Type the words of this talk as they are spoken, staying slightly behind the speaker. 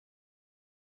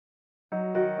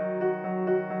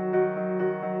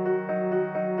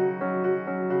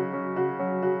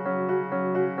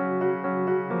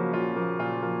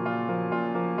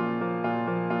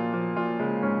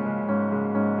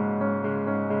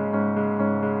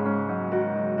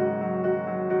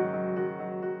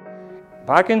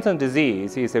Parkinson's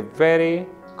disease is a very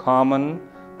common,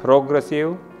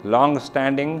 progressive,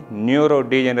 long-standing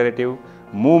neurodegenerative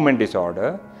movement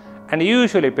disorder, and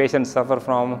usually patients suffer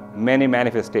from many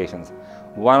manifestations.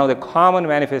 One of the common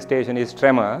manifestations is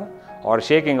tremor or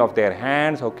shaking of their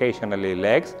hands, occasionally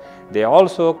legs. They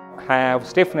also have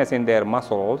stiffness in their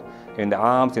muscles, in the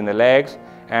arms, in the legs,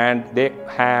 and they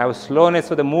have slowness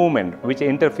of the movement which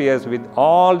interferes with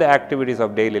all the activities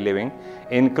of daily living,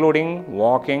 including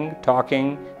walking,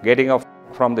 talking, getting up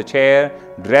from the chair,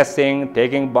 dressing,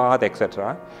 taking bath,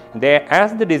 etc.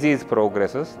 As the disease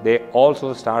progresses, they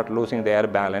also start losing their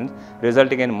balance,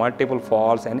 resulting in multiple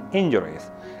falls and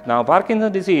injuries. Now,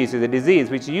 Parkinson's disease is a disease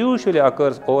which usually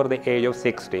occurs over the age of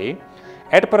 60.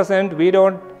 At present, we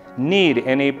don't need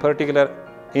any particular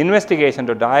investigation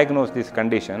to diagnose this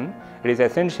condition. It is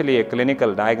essentially a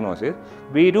clinical diagnosis.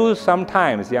 We do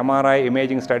sometimes MRI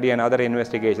imaging study and other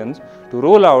investigations to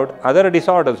rule out other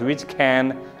disorders which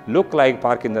can look like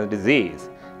Parkinson's disease.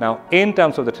 Now, in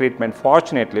terms of the treatment,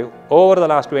 fortunately, over the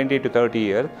last 20 to 30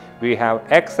 years, we have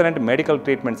excellent medical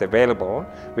treatments available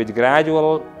with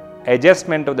gradual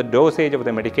adjustment of the dosage of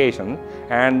the medication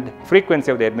and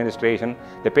frequency of the administration.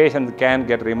 The patient can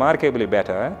get remarkably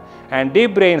better, and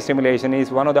deep brain stimulation is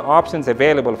one of the options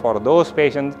available for those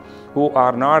patients who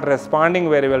are not responding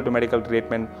very well to medical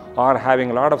treatment or having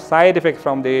a lot of side effects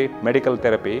from the medical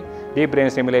therapy. Deep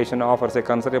brain stimulation offers a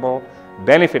considerable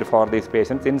benefit for these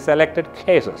patients in selected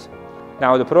cases.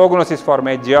 Now, the prognosis for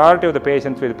majority of the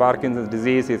patients with Parkinson's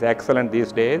disease is excellent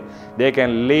these days. They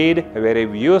can lead a very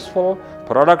useful,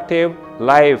 productive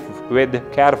life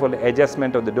with careful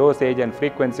adjustment of the dosage and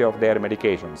frequency of their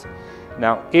medications.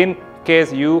 Now, in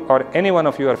case you or any one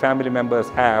of your family members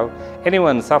have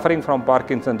anyone suffering from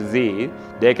Parkinson's disease,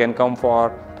 they can come for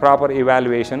proper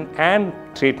evaluation and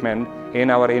treatment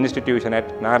in our institution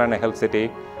at Narayana Health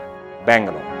City,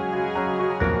 Bangalore.